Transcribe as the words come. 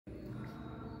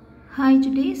Hi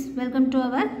Chutties, welcome to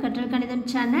our Katral Kanidam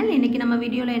channel. இன்னைக்கு நம்ம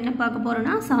வீடியோல என்ன பார்க்க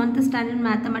போறோம்னா 7th standard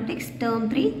mathematics term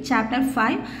 3 chapter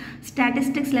 5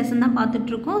 statistics lesson தான்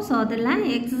பார்த்துட்டு இருக்கோம். சோ அதெல்லாம்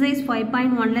exercise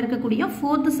 5.1 ல இருக்கக்கூடிய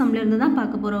 4th sum ல இருந்து தான்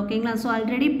பார்க்க போறோம். ஓகேங்களா? சோ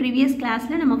ஆல்ரெடி previous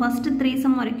classல நம்ம first 3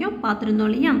 sum வரைக்கும் பார்த்திருந்தோம்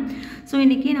இல்லையா? சோ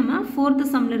இன்னைக்கு நம்ம 4th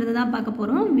sum ல இருந்து தான் பார்க்க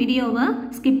போறோம். வீடியோவை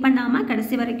ஸ்கிப் பண்ணாம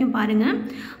கடைசி வரைக்கும் பாருங்க.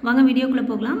 வாங்க வீடியோக்குள்ள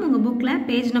போகலாம். உங்க bookல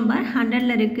page number 100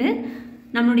 ல இருக்கு.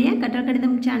 நம்மளுடைய கற்றல்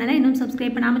கணிதம் சேனலை இன்னும்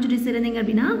சப்ஸ்கிரைப் பண்ணாம சுட்டிஸ் இருந்தீங்க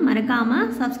அப்படின்னா மறக்காம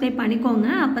சப்ஸ்கிரைப் பண்ணிக்கோங்க.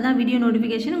 அப்பதான் வீடியோ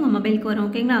நோட்டிஃபிகேஷன் உங்க மொபைலுக்கு வரும்.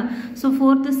 ஓகேங்களா? So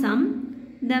fourth sum,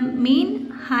 the mean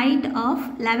height of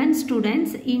 11 students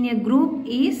in a group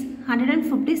is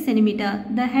 150 cm.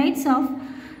 The heights of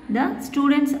the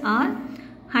students are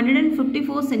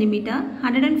 154 cm,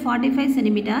 145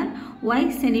 cm, y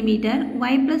cm,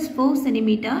 y plus 4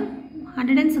 cm,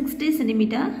 160 cm,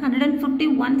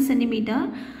 151 cm,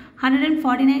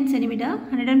 149 cm,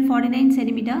 149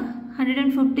 cm,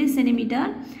 150 cm,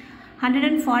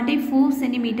 144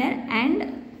 cm and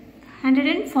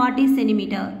 140 cm.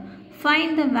 Find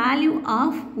the value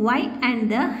of y and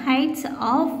the heights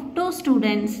of two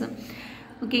students.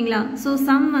 ஓகேங்களா? So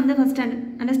some வந்து first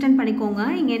understand பண்ணிக்கோங்க.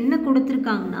 இங்கே என்ன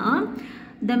கொடுத்துருக்காங்கன்னா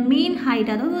the mean height,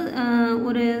 அதாவது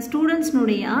ஒரு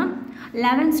ஸ்டூடெண்ட்ஸ்னுடைய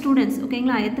 11 students.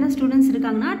 ஓகேங்களா? எத்தனை ஸ்டூடெண்ட்ஸ்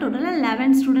இருக்காங்கன்னா டோட்டலாக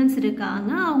 11 ஸ்டூடெண்ட்ஸ்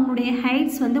இருக்காங்க. அவங்களுடைய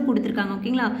ஹைட்ஸ் வந்து கொடுத்துருக்காங்க.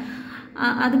 ஓகேங்களா?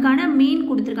 அதுக்கான மீன்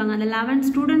கொடுத்துருக்காங்க. அந்த 11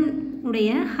 ஸ்டூடெண்ட்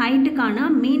உடைய ஹைட்டுக்கான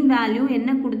மீன் வேல்யூ என்ன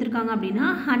கொடுத்துருக்காங்க அப்படின்னா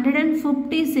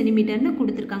 150 சென்டிமீட்டர்னு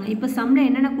கொடுத்துருக்காங்க. இப்போ சம்மில்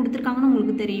என்னென்ன கொடுத்துருக்காங்கன்னு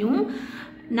உங்களுக்கு தெரியும்.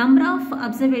 Number of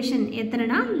observation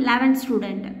எத்தனைனா 11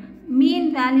 student. Mean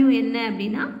value என்ன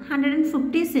அப்படின்னா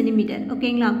 150 சென்டிமீட்டர்.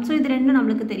 ஓகேங்களா? ஸோ இது ரெண்டும்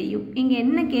நம்மளுக்கு தெரியும். இங்கே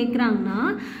என்ன கேட்குறாங்கன்னா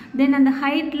தென் அந்த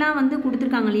ஹைட்லாம் வந்து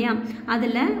கொடுத்துருக்காங்க இல்லையா,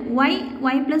 அதில்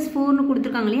ஒய் ப்ளஸ் 4னு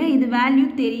கொடுத்துருக்காங்க இல்லையா, இது வேல்யூ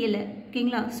தெரியலை.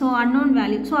 ஓகேங்களா? So unknown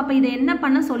value. ஸோ அப்போ இதை என்ன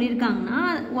பண்ண சொல்லியிருக்காங்கன்னா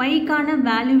ஒய்க்கான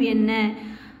வேல்யூ என்ன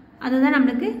அதுதான்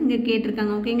நம்மளுக்கு இங்கே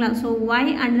கேட்டிருக்காங்க. ஓகேங்களா? So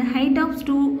Y and the height of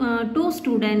two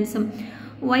students.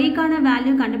 ஒய்க்கான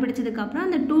value கண்டுபிடிச்சதுக்கப்புறம்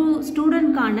அந்த 2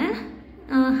 ஸ்டூடெண்ட்கான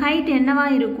ஹைட் என்னவா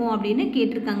இருக்கும் அப்படின்னு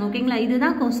கேட்டிருக்காங்க. ஓகேங்களா?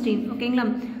 இதுதான் கொஸ்டின். ஓகேங்களா?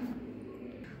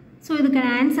 ஸோ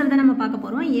இதுக்கான ஆன்சர் தான் நம்ம பார்க்க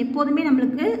போகிறோம். எப்போதுமே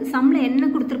நம்மளுக்கு சம்மில் என்ன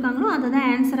கொடுத்துருக்காங்களோ அதை தான்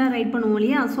ஆன்சராக ரைட் பண்ணுவோம்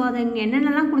இல்லையா? ஸோ அதை இங்கே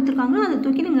என்னென்னலாம் கொடுத்துருக்காங்களோ அதை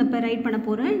தூக்கி நீங்கள் இப்போ ரைட் பண்ண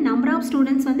போகிறேன். நம்பர் ஆஃப்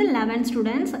ஸ்டூடெண்ட்ஸ் வந்து 11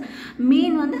 ஸ்டூடெண்ட்ஸ்,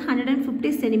 மீன் வந்து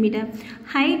 150 சென்டிமீட்டர்,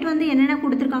 ஹைட் வந்து என்னென்ன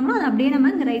கொடுத்துருக்காங்களோ அதை அப்படியே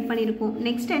நம்ம இங்கே ரைட் பண்ணியிருக்கோம்.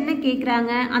 நெக்ஸ்ட் என்ன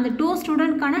கேட்குறாங்க, அந்த 2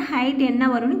 ஸ்டூடெண்ட்கான ஹைட்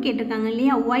என்ன வரும்னு கேட்டிருக்காங்க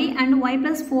இல்லையா? Y and Y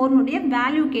plus 4னுடைய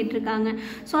value கேட்டிருக்காங்க.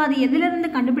 ஸோ அது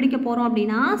எதுலேருந்து கண்டுபிடிக்க போகிறோம்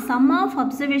அப்படின்னா சம் ஆஃப்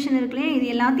அப்சர்வேஷன் இருக்குல்லையா, இது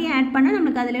எல்லாத்தையும் ஆட் பண்ணால்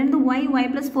நம்மளுக்கு அதுலேருந்து ஒய்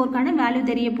ப்ளஸ் 4 வேல்யூ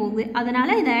தெரிய போகுது.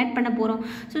 அதனால இதை ஆட் பண்ண போறோம்.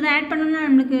 ஸோ இதை ஆட் பண்ணோம்னா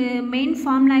நம்மளுக்கு மெயின்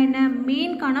ஃபார்முலா என்ன,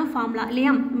 மீன்கான ஃபார்முலா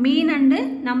இல்லையா? மீன் அண்டு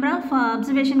நம்பர் ஆஃப்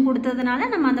அப்சர்வேஷன் கொடுத்ததுனால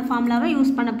நம்ம அந்த ஃபார்முலாவை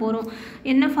யூஸ் பண்ண போறோம்.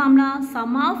 என்ன formula?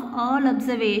 Some of all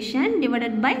observation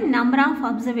divided by number of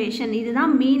observation.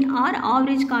 இதுதான் மீன் ஆர்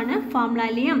ஆவரேஜ்கான ஃபார்முலா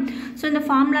இல்லையா? ஸோ இந்த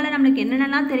ஃபார்முலாவில் நம்மளுக்கு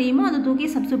என்னென்னலாம் தெரியுமோ அதை தூக்கி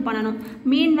சப்ஸ்டிட்யூட் பண்ணணும்.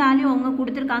 மீன் வேல்யூ அவங்க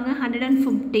கொடுத்துருக்காங்க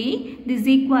 150.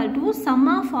 This equal to some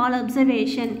of all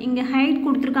observation. இங்கே ஹைட்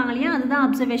கொடுத்துருக்காங்க இல்லையா, அதுதான்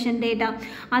அப்சர்வேஷன் டேட்டா.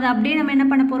 அதை அப்படியே நம்ம என்ன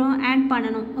பண்ண போறோம், ஆட்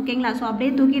பண்ணணும். ஓகேங்களா? ஸோ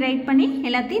அப்படியே தூக்கி ரைட் பண்ணி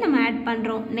எல்லாத்தையும் நம்ம ஆட்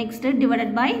பண்றோம். Next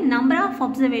divided by number of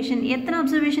observation. எத்தனை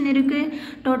அப்சர்வேஷன் இருக்கு?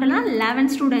 டோட்டலா 11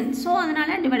 ஸ்டூடெண்ட். ஸோ அதனால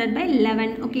டிவைடட் பை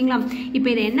 11. ஓகேங்களா? இப்போ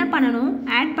இதை என்ன பண்ணணும்,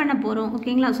 ஆட் பண்ண போறோம்.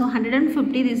 ஓகேங்களா? ஸோ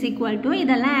 150 இஸ் ஈக்குவல் டு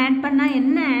இதெல்லாம் ஆட் பண்ணா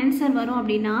என்ன ஆன்சர் வரும்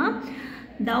அப்படின்னா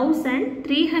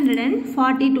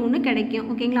 1342ன்னு கிடைக்கும்.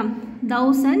 ஓகேங்களா?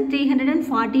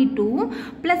 1342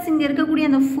 ப்ளஸ் இங்கே இருக்கக்கூடிய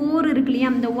அந்த 4 இருக்கு இல்லையா,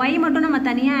 அந்த ஒய் மட்டும் நம்ம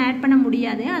தனியாக ஆட் பண்ண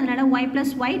முடியாது. அதனால ஒய்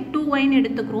ப்ளஸ் ஒய் 2yன்னு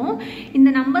எடுத்துக்கிறோம். இந்த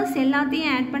நம்பர்ஸ்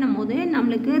எல்லாத்தையும் ஆட் பண்ணும் போது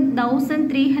நம்மளுக்கு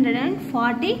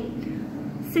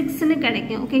 1346ன்னு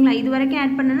கிடைக்கும். ஓகேங்களா? இது வரைக்கும்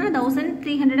ஆட் பண்ணனா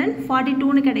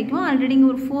 1342ன்னு கிடைக்கும். ஆல்ரெடி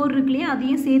இங்கே ஒரு 4 இருக்கு இல்லையா,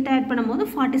 அதையும் சேர்த்து ஆட் பண்ணும் போது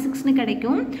 46ன்னு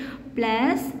கிடைக்கும்.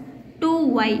 ப்ளஸ்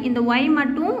 2y, இந்த y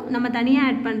மட்டும் நம்ம தனியாக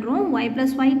ஆட் பண்ணுறோம். y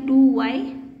plus Y 2y.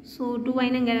 So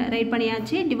 2yன்னு இங்கே ரைட்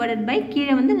பண்ணியாச்சு. டிவைடட் பை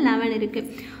கீழே வந்து 11 இருக்குது.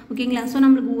 ஓகேங்களா? ஸோ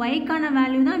நம்மளுக்கு ஒய்க்கான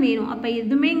வேல்யூ தான் வேணும். அப்போ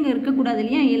எதுவுமே இங்கே இருக்கக்கூடாது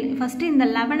இல்லையா? ஃபஸ்ட்டு இந்த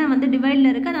 11 வந்து டிவைடில்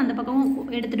இருக்குது, அதை அந்த பக்கம்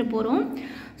எடுத்துகிட்டு போகிறோம்.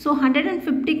 ஸோ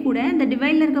 150 கூட இந்த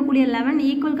டிவைடில் இருக்கக்கூடிய 11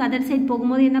 ஈக்குவலுக்கு அதர் சைட்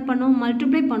போகும்போது என்ன பண்ணும்,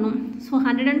 மல்டிப்ளை பண்ணும். So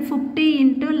 150 ×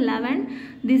 11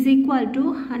 this equal to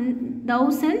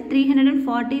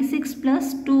 1346 plus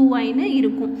 2yன்னு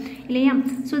இருக்கும் இல்லையா?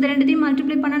 ஸோ இது ரெண்டுத்தையும்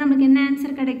மல்டிப்ளை பண்ணால் நம்மளுக்கு என்ன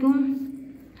ஆன்சர் கிடைக்கும்,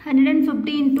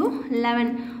 150 × 11.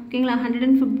 ஓகேங்களா?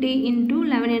 150 ×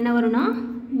 11 என்ன வரும்னா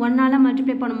 1ஆல்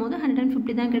மல்டிப்ளை பண்ணும்போது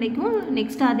 150 தான் கிடைக்கும்.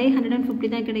 நெக்ஸ்ட் அதே 150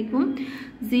 தான் கிடைக்கும்.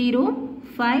 0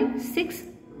 5 6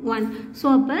 1. ஸோ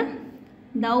அப்போ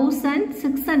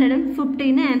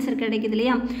 1615 ஆன்சர் கிடைக்குது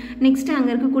இல்லையா. நெக்ஸ்ட் அங்கே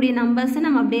இருக்கக்கூடிய நம்பர்ஸை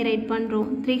நம்ம அப்படியே ரைட் பண்ணுறோம்.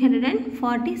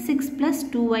 346 +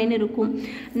 2y இருக்கும்.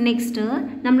 நெக்ஸ்ட்டு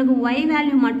நம்மளுக்கு y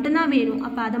வேல்யூ மட்டும்தான் வேணும்.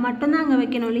 அப்போ அதை மட்டும்தான் அங்கே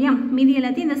வைக்கணும் இல்லையா. மீதி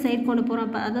எல்லாத்தையும் இந்த சைட் கொண்டு போகிறோம்.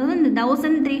 அப்போ அதாவது இந்த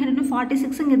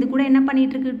 1346 கூட என்ன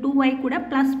பண்ணிட்டு இருக்கு, 2y கூட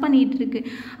ப்ளஸ் பண்ணிட்டு இருக்கு.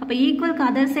 அப்போ ஈக்குவலுக்கு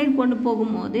அதர் சைட் கொண்டு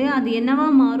போகும்போது அது என்னவா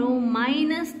மாறும்,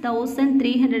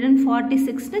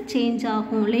 -1346 சேஞ்ச்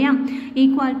ஆகும் இல்லையா,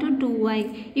 ஈக்குவல் டு 2y.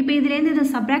 இப்போ இதுலேருந்து இதை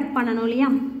சப்ராக்ட் பண்ணணும் இல்லையா.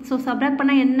 ஸோ சப்ராக்ட்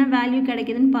பண்ணால் என்ன வேல்யூ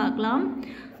கிடைக்குதுன்னு பார்க்கலாம்.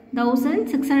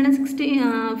 1650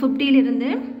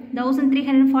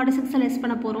 1346 லெஸ்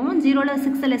பண்ண போகிறோம். 0ல்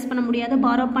 6 லெஸ் பண்ண முடியாது.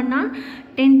 பாரோ பண்ணால்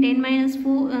 10 -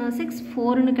 6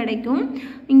 4ன்னு கிடைக்கும்.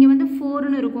 இங்கே வந்து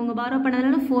 4ன்னு இருக்கும். இங்கே பாரோ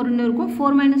பண்ணதுனால 4ன்னு இருக்கும்.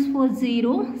 4 - 4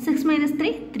 0, 6 -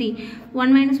 3 3,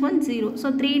 1 - 1 0. ஸோ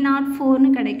 304ன்னு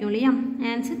கிடைக்கும் இல்லையா.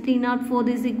 ஆன்சர் 304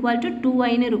 இஸ் ஈக்குவல் டு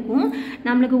 2yன்னு இருக்கும்.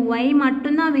 நம்மளுக்கு y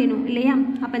மட்டும்தான் வேணும் இல்லையா.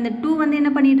 அப்போ இந்த 2 வந்து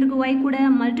என்ன பண்ணிகிட்டு இருக்கு, y கூட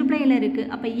மல்டிப்ளையில் இருக்குது.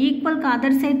 அப்போ ஈக்குவலுக்கு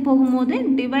அதர் சைட் போகும்போது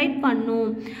டிவைட்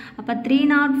பண்ணும். அப்போ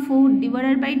 304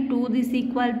 divided by 2 is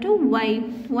equal to y.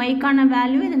 yக்கான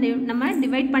value இதை நம்ம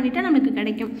டிவைட் பண்ணிவிட்டால் நமக்கு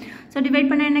கிடைக்கும். ஸோ டிவைட்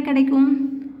பண்ணால் என்ன கிடைக்கும்,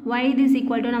 y is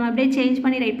equal to, நம்ம அப்படியே சேஞ்ச்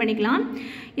பண்ணி ரைட் பண்ணிக்கலாம்.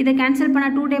 இதை கேன்சல்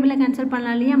பண்ணால் 2 டேபிளில் கேன்சல்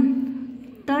பண்ணலாம் இல்லையா.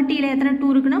 30ல் எத்தனை 2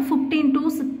 இருக்குன்னா 15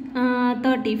 2s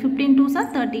 30, 15 2s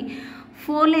 30.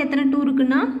 4ல் எத்தனை 2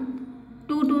 இருக்குன்னா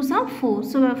 2 2s 4.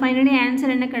 ஸோ ஃபைனலி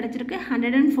ஆன்சர் என்ன கிடச்சிருக்கு,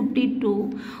 152.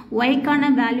 ஒய்க்கான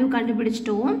வேல்யூ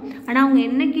கண்டுபிடிச்சிட்டோம். ஆனால் அவங்க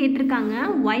என்ன கேட்டிருக்காங்க,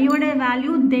 ஒய்யோட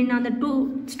வேல்யூ தென் அந்த 2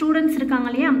 ஸ்டூடெண்ட்ஸ் இருக்காங்க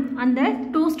இல்லையா, அந்த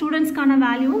 2 ஸ்டூடெண்ட்ஸ்க்கான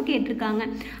வேல்யூவும் கேட்டிருக்காங்க.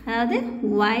 அதாவது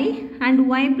ஒய் அண்ட்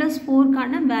ஒய் +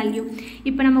 4க்கான வேல்யூ.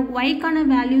 இப்போ நமக்கு ஒய்க்கான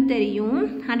வேல்யூ தெரியும்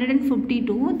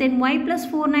 152. தென் ஒய் +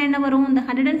 4னா என்ன வரும், இந்த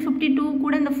 152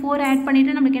 கூட இந்த 4 ஆட்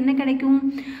பண்ணிவிட்டு நமக்கு என்ன கிடைக்கும்,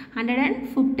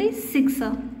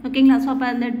 156. ஓகேங்களா. ஸோ அப்போ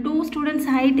அந்த 2 ஸ்டூடெண்ட்ஸ்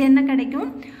ஹைட் என்ன கிடைக்கும்.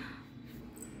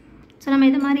 ஸோ நம்ம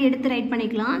இது மாதிரி எடுத்து ரைட்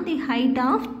பண்ணிக்கலாம். The height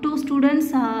of 2 students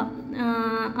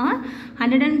are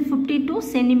 152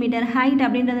 centimetre. Height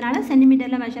அப்படின்றதுனால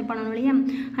சென்டிமீட்டரில் மெஷர் பண்ணணும் இல்லையா.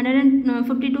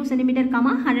 152 சென்டிமீட்டர்,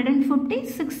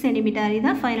 156 சென்டிமீட்டர்.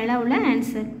 இதுதான் ஃபைனலாக உள்ள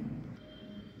answer.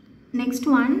 Next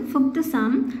one, fifth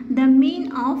sum. The mean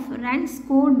of runs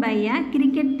scored by a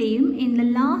cricket team in the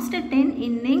last 10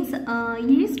 innings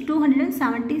is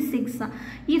 276.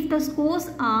 If the scores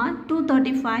are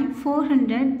 235,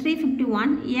 400,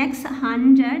 351, x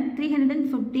 100,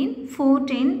 315,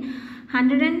 410,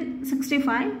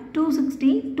 165,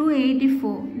 260,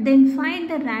 284, then find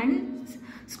the runs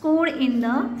scored in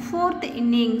the 4th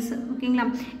innings. ஓகேங்களா.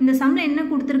 இந்த சம்மில் என்ன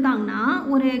கொடுத்துருக்காங்கன்னா,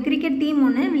 ஒரு cricket team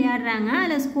ஒன்று விளையாடுறாங்க,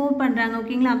 அதில் score பண்ணுறாங்க.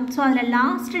 ஓகேங்களா. ஸோ அதில்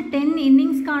லாஸ்ட் 10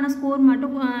 இன்னிங்ஸ்க்கான ஸ்கோர்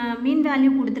மட்டும் மீன்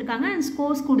வேல்யூ கொடுத்துருக்காங்க அண்ட்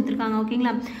ஸ்கோர்ஸ் கொடுத்துருக்காங்க.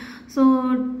 ஓகேங்களா. ஸோ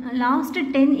லாஸ்ட்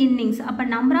 10 இன்னிங்ஸ், அப்போ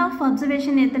நம்பர் ஆஃப்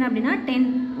அப்சர்வேஷன் எத்தனை அப்படின்னா 10.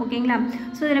 ஓகேங்களா.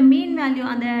 ஸோ இதில் மீன் வேல்யூ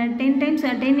அந்த 10 டைம்ஸ்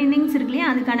 10 இன்னிங்ஸ் இருக்கு இல்லையா,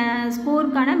 அதுக்கான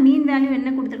ஸ்கோருக்கான மீன் வேல்யூ என்ன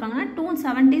கொடுத்துருக்காங்கன்னா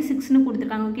 276ன்னு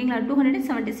கொடுத்துருக்காங்க. ஓகேங்களா.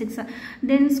 276.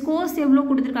 தென் ஸ்கோர்ஸ் எவ்வளோ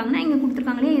கொடுத்துருக்காங்கன்னா இங்கே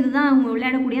கொடுத்துருக்காங்க இல்லையா, இதுதான் அவங்க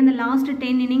விளையாடக்கூடிய அந்த லாஸ்ட்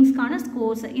 10 இன்னிங்ஸ்க்கான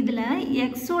ஸ்கோர்ஸ். இதில்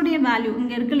எக்ஸோடைய வேல்யூ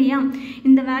இங்கே இருக்கு இல்லையா,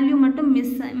 இந்த வேல்யூ மட்டும்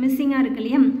மிஸ்ஸிங்காக இருக்கு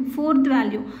இல்லையா, 4th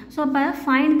வேல்யூ. ஸோ அப்போ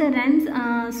find the runs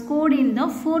scored in the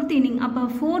 4th inning. அப்போ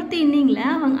 4th இன்னிங்கில்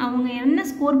அவங்க என்ன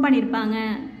ஸ்கோர் பண்ணியிருப்பாங்க.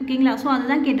 ஓகேங்களா. ஸோ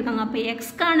அதுதான் கேட்டிருக்காங்க. அப்போ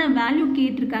எக்ஸ்க்கான வேல்யூ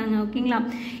கேட்டிருக்காங்க. ஓகேங்களா.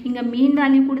 இங்கே மீன்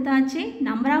வேல்யூ கொடுத்தாச்சு,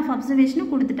 நம்பர் ஆஃப்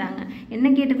அப்சர்வேஷனும் கொடுத்துட்டாங்க. என்ன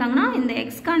கேட்டிருக்காங்கன்னா இந்த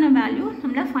எக்ஸ்க்கான வேல்யூ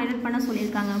நம்மளை ஃபைண்ட் அவுட் பண்ண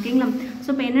சொல்லியிருக்காங்க. ஓகேங்களா. ஸோ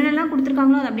இப்போ என்னென்னலாம்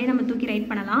கொடுத்துருக்காங்களோ அதை அப்படியே நம்ம தூக்கி ரைட்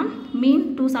பண்ணலாம். மீன்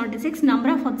 276,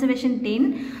 நம்பர் ஆஃப் அப்சர்வேஷன் 10,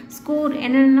 ஸ்கோர்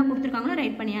என்னென்னலாம் கொடுத்துருக்காங்களோ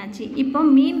ரைட் பண்ணியாச்சு. இப்போ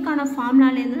மீன்கான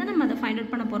ஃபார்முலாலேருந்து தான் நம்ம அதை ஃபைண்ட்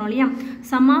அவுட் பண்ண போகிறோம் இல்லையா.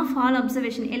 சம் ஆஃப் ஆல்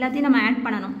அப்சர்வேஷன் எல்லாத்தையும் நம்ம ஆட்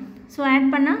பண்ணணும். ஸோ ஆட்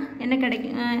பண்ணால் என்ன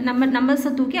கிடைக்கும், நம்பர்ஸை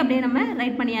தூக்கி அப்படியே நம்ம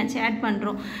ரைட் பண்ணியாச்சு, ஆட்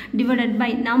பண்ணுறோம். Divided by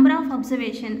number of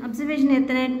observation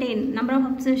எத்தனை 10, நம்பர் ஆஃப்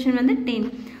அப்சர்வேஷன் வந்து 10.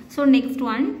 ஸோ நெக்ஸ்ட்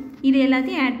ஒன் இது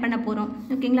எல்லாத்தையும் ஆட் பண்ண போகிறோம்.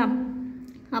 ஓகேங்களா.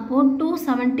 அப்போது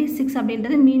 276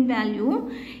 அப்படின்றது மீன் வேல்யூ.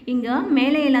 இங்கே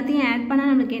மேலே எல்லாத்தையும் ஆட்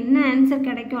பண்ணால் நம்மளுக்கு என்ன ஆன்சர்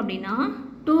கிடைக்கும் அப்படின்னா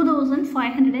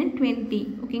 2520.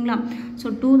 ஓகேங்களா. ஸோ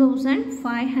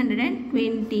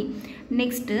 2520.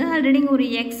 நெக்ஸ்ட்டு ஆல்ரெடி இங்கே ஒரு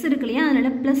எக்ஸ் இருக்கு இல்லையா,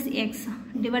 அதனால் ப்ளஸ் எக்ஸ்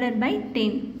டிவைடட் பை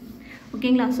 10.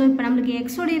 ஓகேங்களா. ஸோ இப்போ நம்மளுக்கு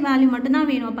எக்ஸோடைய வேல்யூ மட்டும்தான்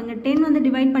வேணும். அப்போ அங்கே 10 வந்து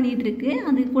டிவைட் பண்ணிகிட்டு இருக்குது,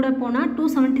 அது கூட போனால்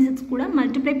 276 கூட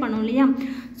மல்டிப்ளை பண்ணோம் இல்லையா.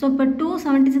 ஸோ இப்போ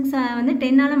 276 வந்து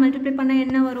 10ஆல் மல்டிப்ளை பண்ணால்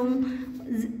என்ன வரும்,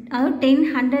 அதாவது 10,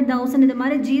 100, 1000 இது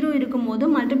மாதிரி 0 இருக்கும் போது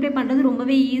மல்டிப்ளை பண்ணுறது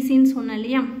ரொம்பவே ஈஸின்னு சொன்னேன்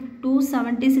இல்லையா.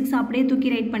 276 அப்படியே தூக்கி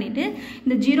ரைட் பண்ணிவிட்டு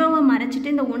இந்த 0வை மறைச்சிட்டு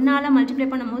இந்த 1ஆல் மல்டிப்ளை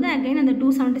பண்ணும்போது அகைன் அந்த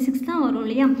 276 தான் வரும்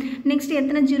இல்லையா. நெக்ஸ்ட்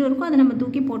எத்தனை 0 இருக்கோ அதை நம்ம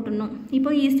தூக்கி போட்டுடணும்.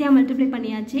 இப்போ ஈஸியாக மல்டிப்ளை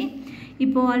பண்ணியாச்சு.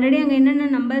 இப்போ ஆல்ரெடி அங்கே என்னென்ன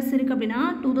நம்பர்ஸ் இருக்குது அப்படின்னா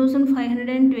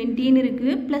 2520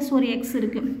 இருக்குது ப்ளஸ் ஒரு எக்ஸ்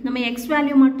இருக்குது. நம்ம எக்ஸ்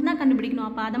வேல்யூ மட்டும்தான் கண்டுபிடிக்கணும்.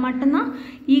 அப்போ அதை மட்டும்தான்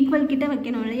ஈக்குவல் கிட்ட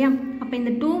வைக்கணும் இல்லையா. அப்போ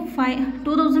இந்த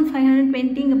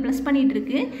 2520 இங்கே ப்ளஸ் பண்ணிகிட்டு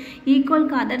இருக்கு.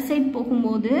 ஈக்குவலுக்கு அதர் சைட்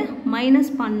போகும்போது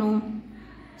மைனஸ் பண்ணும்.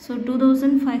 ஸோ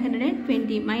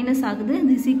 2520 மைனஸ் ஆகுது.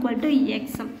 This equal to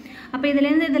X. அப்போ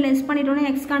இதுலேருந்து இதை லெஸ் பண்ணிட்டோன்னா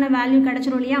எக்ஸ்க்கான வேல்யூ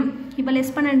கிடச்சிரும் இல்லையா. இப்போ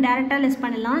லெஸ் பண்ண டேரெக்டாக லெஸ்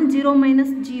பண்ணலாம். 0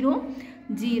 minus 0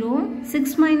 0,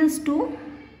 6 minus 2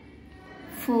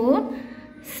 4,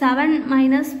 7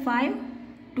 minus 5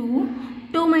 2,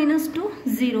 2 minus 2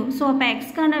 0. So அப்போ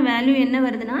எக்ஸ்க்கான வேல்யூ என்ன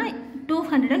வருதுன்னா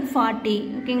 240.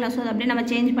 ஓகேங்களா. ஸோ அதை அப்படியே நம்ம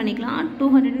சேஞ்ச் பண்ணிக்கலாம்.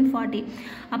 240.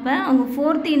 அப்போ அவங்க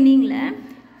 4th இன்னிங்கில்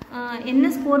என்ன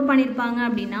ஸ்கோர் பண்ணியிருப்பாங்க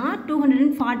அப்படின்னா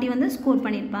 240 வந்து ஸ்கோர்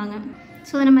பண்ணியிருப்பாங்க.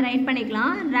 ஸோ அதை நம்ம ரைட்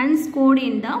பண்ணிக்கலாம். Run scored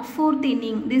in the 4th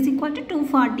inning this equal to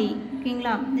 240.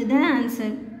 ஓகேங்களா. இதுதான்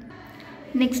answer.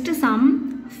 Next some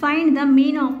find the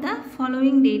mean of the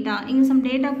following data. இங்கே சம்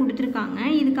டேட்டா கொடுத்துருக்காங்க.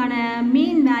 இதுக்கான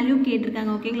மீன் வேல்யூ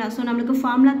கேட்டிருக்காங்க. ஓகேங்களா. ஸோ நம்மளுக்கு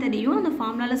ஃபார்முலா தெரியும். அந்த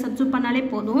ஃபார்முலாவில் சப்ஸ்டிட்யூட் பண்ணாலே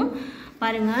போதும்.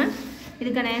 பாருங்கள்,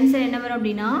 இதுக்கான ஆன்சர் என்ன வரும்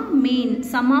அப்படின்னா mean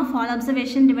some of all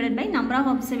observation divided by number of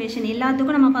observation.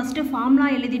 எல்லாத்துக்கும் நம்ம ஃபஸ்ட்டு ஃபார்முலா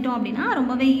எழுதிட்டோம் அப்படின்னா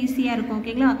ரொம்பவே ஈஸியாக இருக்கும்.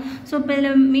 ஓகேங்களா. ஸோ இப்போ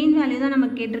இதில் மீன் வேல்யூ தான்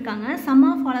நமக்கு கேட்டிருக்காங்க. சம்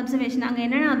ஆஃப் ஆல் அப்சர்வேஷன் அங்கே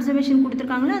என்னென்ன அப்சர்வேஷன்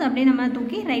கொடுத்துருக்காங்களோ அதை அப்படியே நம்ம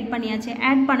தூக்கி ரைட் பண்ணியாச்சு.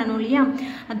 ஆட் பண்ணணும் இல்லையா.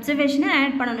 அப்சர்வேஷனை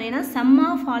ஆட் பண்ணணும். ஏன்னா some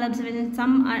of all observation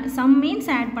some means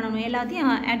add பண்ணணும்.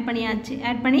 எல்லாத்தையும் ஆட் பண்ணியாச்சு.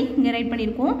 ஆட் பண்ணி இங்கே ரைட்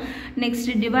பண்ணியிருக்கோம்.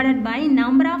 Next divided by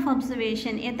number of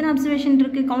observation. எத்தனை அப்சர்வேஷன்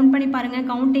இருக்குது கவுண்ட் பண்ணி பாருங்கள்.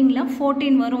 கவுண்டிங்கில்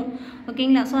 14 வரும்.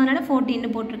 ஓகேங்களா. ஸோ அதனால் 14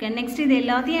 போட்டிருக்கேன். நெக்ஸ்ட் இது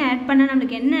எல்லாத்தையும் ஆட் பண்ணால்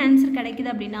நம்மளுக்கு என்ன ஆன்சர் கிடைக்குது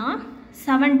அப்படின்னா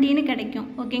 70 கிடைக்கும்.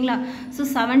 ஓகேங்களா. So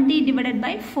 70 divided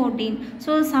by 14.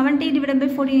 So 70 divided by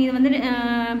 14 இது வந்து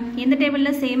எந்த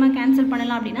டேபிளில் சேமாக கேன்சல்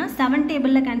பண்ணலாம் அப்படின்னா 7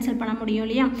 டேபிளில் கேன்சல் பண்ண முடியும்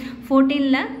இல்லையா.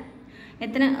 14ல்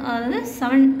எத்தனை, அதாவது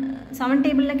 7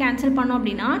 டேபிளில் கேன்சல் பண்ணோம்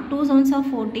அப்படின்னா 2 7s are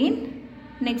 14.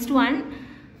 நெக்ஸ்ட் ஒன்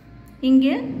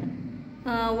இங்கே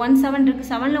 17 இருக்குது.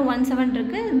 7ல் 17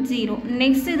 இருக்குது 0.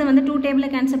 நெக்ஸ்ட் இது வந்து 2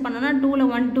 டேபிளில் கேன்சல் பண்ணோன்னா 2ல்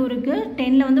 1 2 இருக்குது.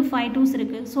 10ல் வந்து 5 2s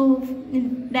இருக்குது. ஸோ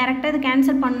டேரெக்டாக இது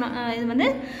கேன்சல் பண்ண இது வந்து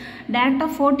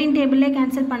டேரெக்டாக 14 டேபிள்லேயே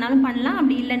கேன்சல் பண்ணாலும் பண்ணலாம்.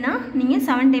 அப்படி இல்லைன்னா நீங்கள்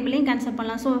 7 டேபிளையும் கேன்சல்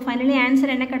பண்ணலாம். ஸோ ஃபைனலி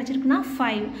ஆன்சர் என்ன கிடச்சிருக்குன்னா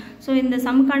 5. ஸோ இந்த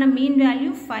சம்முக்கான mean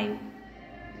value 5.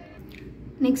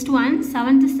 Next one,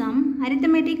 7th sum.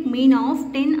 Arithmetic mean of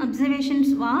 10 observations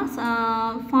was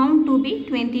found to be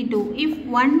 22. If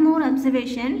one more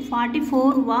observation 44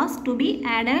 was to be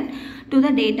added to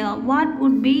the data, what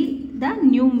would be the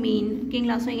new mean?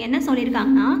 ஓகேங்களா. So இங்கே என்ன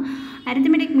சொல்லியிருக்காங்கன்னா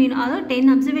arithmetic mean, அதாவது 10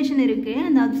 observation இருக்குது.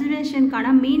 அந்த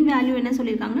அப்சர்வேஷனுக்கான mean value என்ன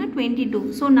சொல்லியிருக்காங்கன்னா 22.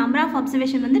 So number of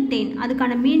observation வந்து 10.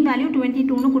 அதுக்கான மீன் வேல்யூ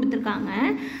 22ன்னு கொடுத்துருக்காங்க.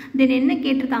 தென் என்ன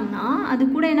கேட்டிருக்காங்கன்னா அது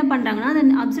கூட என்ன பண்ணுறாங்கன்னா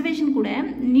அந்த அப்சர்வேஷன் கூட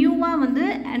நியூவாக வந்து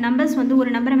நம்பர்ஸ் வந்து ஒரு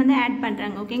நம்பரை வந்து ஆட்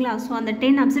பண்ணுறாங்க. ஓகேங்களா. ஸோ அந்த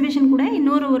 10 அப்சர்வேஷன்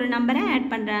கூட ஒரு நம்பரை ஆட்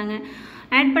பண்ணுறாங்க.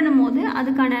 ஆட் பண்ணும்போது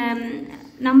அதுக்கான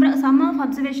நம்பர் சம் ஆஃப்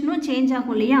அப்சர்வேஷனும் சேஞ்ச்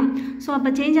ஆகும் இல்லையா. ஸோ அப்போ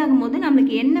சேஞ்ச் ஆகும்போது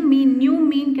நம்மளுக்கு என்ன மீன், நியூ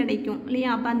மீன் கிடைக்கும் இல்லையா.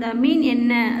 அப்போ அந்த மீன்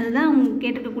என்ன, அதுதான் அவங்க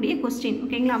கேட்டிருக்கக்கூடிய கொஸ்டின்.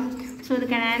 ஓகேங்களா. ஸோ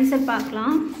இதுக்கான ஆன்சர்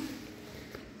பார்க்கலாம்.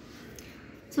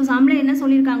 ஸோ சம்மில் என்ன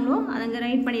சொல்லியிருக்காங்களோ அதை அங்கே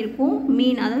ரைட் பண்ணியிருக்கோம்.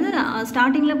 மீன், அதாவது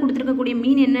ஸ்டார்டிங்கில் கொடுத்துருக்கக்கூடிய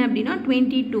மீன் என்ன அப்படின்னா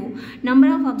 22.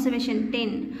 Number of observation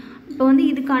 10. இப்போ வந்து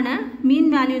இதுக்கான மீன்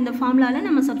வேல்யூ இந்த ஃபார்முலாவில்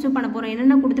நம்ம சப்ஸ்டிட்யூட் பண்ண போகிறோம்.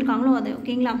 என்னென்ன கொடுத்துருக்காங்களோ அது.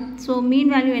 ஓகேங்களா. ஸோ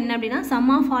மீன் வேல்யூ என்ன அப்படின்னா some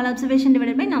of all observation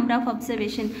divided by number of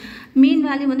observation. Mean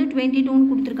value வந்து 22ன்னு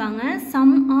கொடுத்துருக்காங்க.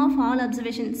 Some of all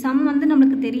observation, some வந்து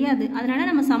நம்மளுக்கு தெரியாது, அதனால்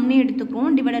நம்ம சம்னே எடுத்துக்கிறோம்.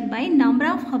 Divided by number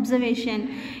of observation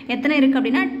எத்தனை இருக்குது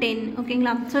அப்படின்னா 10.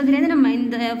 ஓகேங்களா. ஸோ இதுலேருந்து நம்ம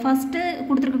இந்த ஃபஸ்ட்டு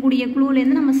கொடுத்துருக்கக்கூடிய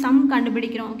க்ளூலேருந்து நம்ம சம்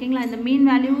கண்டுபிடிக்கிறோம். ஓகேங்களா. இந்த mean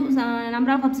value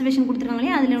number of observation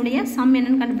கொடுத்துருக்காங்களே அதனுடைய சம்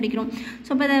என்னன்னு கண்டுபிடிக்கிறோம். ஸோ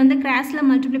இப்போ இதை வந்து கிராஸில்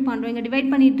மல்டிப்ளை பண்ணுறோம். இங்கே டிவைட்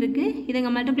பண்ணிட்டு இருக்கு. இதை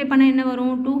இங்கே மல்டிப்ளை பண்ணால் என்ன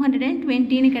வரும்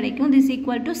 220ன்னு கிடைக்கும். This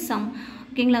equal to some.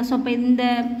 ஓகேங்களா. ஸோ அப்போ இந்த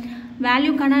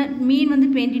வேல்யூக்கான மீன் வந்து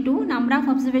 22, நம்பர் ஆஃப்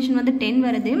அப்சர்வேஷன் வந்து 10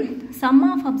 வருது. சம்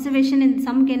ஆஃப் அப்சர்வேஷன் இந்த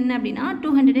சம்க்கு என்ன அப்படின்னா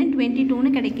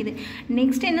 222ன்னு கிடைக்குது.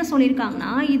 நெக்ஸ்ட் என்ன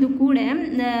சொல்லியிருக்காங்கன்னா இது கூட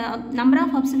இந்த நம்பர்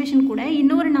ஆஃப் அப்சர்வேஷன் கூட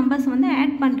இன்னொரு நம்பர்ஸ் வந்து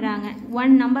ஆட் பண்ணுறாங்க.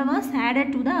 One number was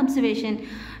added to the observation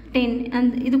 10.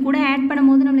 அந்த இது கூட ஆட்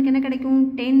பண்ணும்போது நம்மளுக்கு என்ன கிடைக்கும்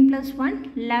 10 + 1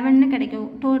 11ன்னு கிடைக்கும்.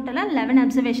 டோட்டலாக 11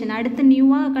 அப்சர்வேஷன் அடுத்து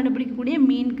நியூவாக கண்டுபிடிக்கக்கூடிய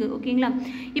மீனுக்கு. ஓகேங்களா.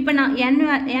 இப்போ நான்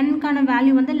என்க்கான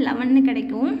வேல்யூ வந்து 11ன்னு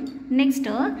கிடைக்கும்.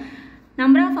 நெக்ஸ்ட்டு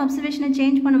நம்பர் ஆஃப் அப்சர்வேஷனை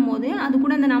சேஞ்ச் பண்ணும்போது அது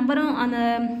கூட அந்த நம்பரும் அந்த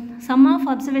சம் ஆஃப்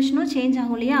அப்சர்வேஷனும் சேஞ்ச்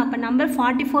ஆகும் இல்லையா. அப்போ நம்பர்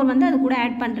 44 வந்து அது கூட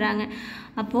ஆட் பண்ணுறாங்க.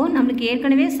 அப்போது நம்மளுக்கு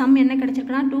ஏற்கனவே சம் என்ன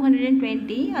கிடச்சிருக்குன்னா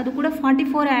 220. அது கூட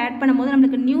 44 ஆட் பண்ணும்போது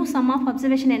நம்மளுக்கு நியூ சம் ஆஃப்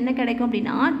அப்சர்வேஷன் என்ன கிடைக்கும்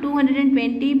அப்படின்னா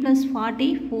 220 +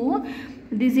 44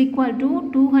 திஸ் ஈக்குவல் டு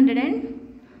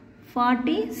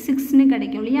 246ன்னு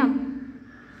கிடைக்கும் இல்லையா.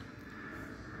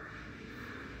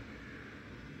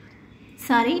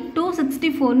 சாரி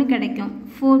 264ன்னு கிடைக்கும்.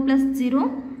 4 + 0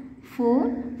 4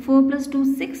 4 + 2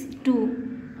 6 2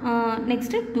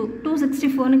 நெக்ஸ்ட்டு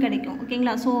 264ன்னு கிடைக்கும்.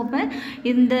 ஓகேங்களா? ஸோ அப்போ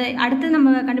இந்த அடுத்து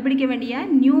நம்ம கண்டுபிடிக்க வேண்டிய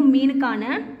new மீனுக்கான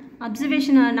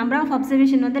observation number of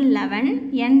observation வந்து 11,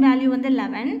 n வேல்யூ வந்து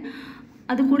 11,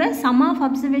 அது கூட சம் ஆஃப்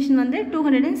அப்சர்வேஷன் வந்து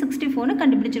 264ன்னு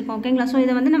கண்டுபிடிச்சிருக்கோம். ஓகேங்களா? ஸோ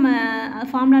இதை வந்து நம்ம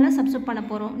ஃபார்முலாவில் சப்ஸ்டிட்யூட் பண்ண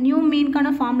போகிறோம். நியூ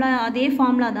மீனுக்கான ஃபார்முலா அதே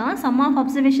ஃபார்முலா தான். சம் ஆஃப்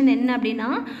அப்சர்வேஷன் என்ன அப்படின்னா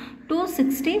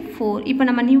 264. இப்போ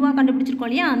நம்ம நியூவாக கண்டுபிடிச்சிருக்கோம்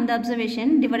இல்லையா, அந்த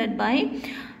observation divided by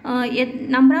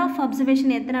number of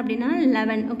observation எத்தனை அப்படின்னா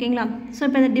 11. ஓகேங்களா? ஸோ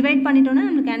இப்போ இதை டிவைட் பண்ணிட்டோன்னா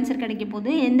நமக்கு ஆன்சர் கிடைக்க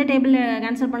போகுது. எந்த டேபிளில்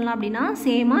ஆன்சர் பண்ணலாம் அப்படின்னா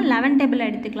சேமாக 11 டேபிளில்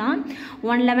எடுத்துக்கலாம்.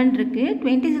 1 11 இருக்குது.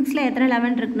 26ல் எத்தனை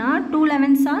 11 இருக்குன்னா 2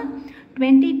 11s are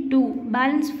 22.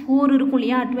 பேலன்ஸ் 4 இருக்கும்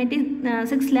இல்லையா,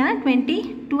 26ல்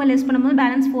 22 லெஸ் பண்ணும்போது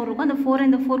பேலன்ஸ் 4 இருக்கும். அந்த 4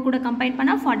 இந்த 4 கூட கம்பைன்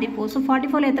பண்ணால் 44. ஸோ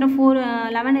 44ல் எத்தனை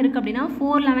 11 இருக்குது அப்படின்னா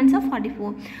 4 11s are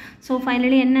 44. ஸோ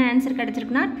ஃபைனலி என்ன ஆன்சர்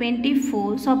கிடச்சிருக்குன்னா 24.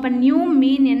 ஸோ அப்போ நியூ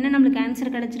மீன் என்ன நம்மளுக்கு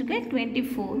ஆன்சர் கிடச்சிருக்கு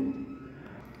 24.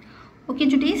 ஓகே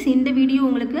சுட்டீஸ், இந்த வீடியோ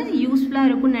உங்களுக்கு யூஸ்ஃபுல்லாக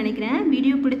இருக்கும்னு நினைக்கிறேன்.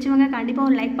 வீடியோ பிடிச்சவங்க கண்டிப்பாக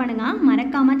ஒரு லைக் பண்ணுங்கள்.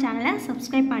 மறக்காமல் சேனலை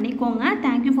சப்ஸ்கிரைப் பண்ணிக்கோங்க.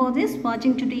 தேங்க்யூ ஃபார் திஸ்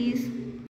வாட்சிங் சுட்டீஸ்.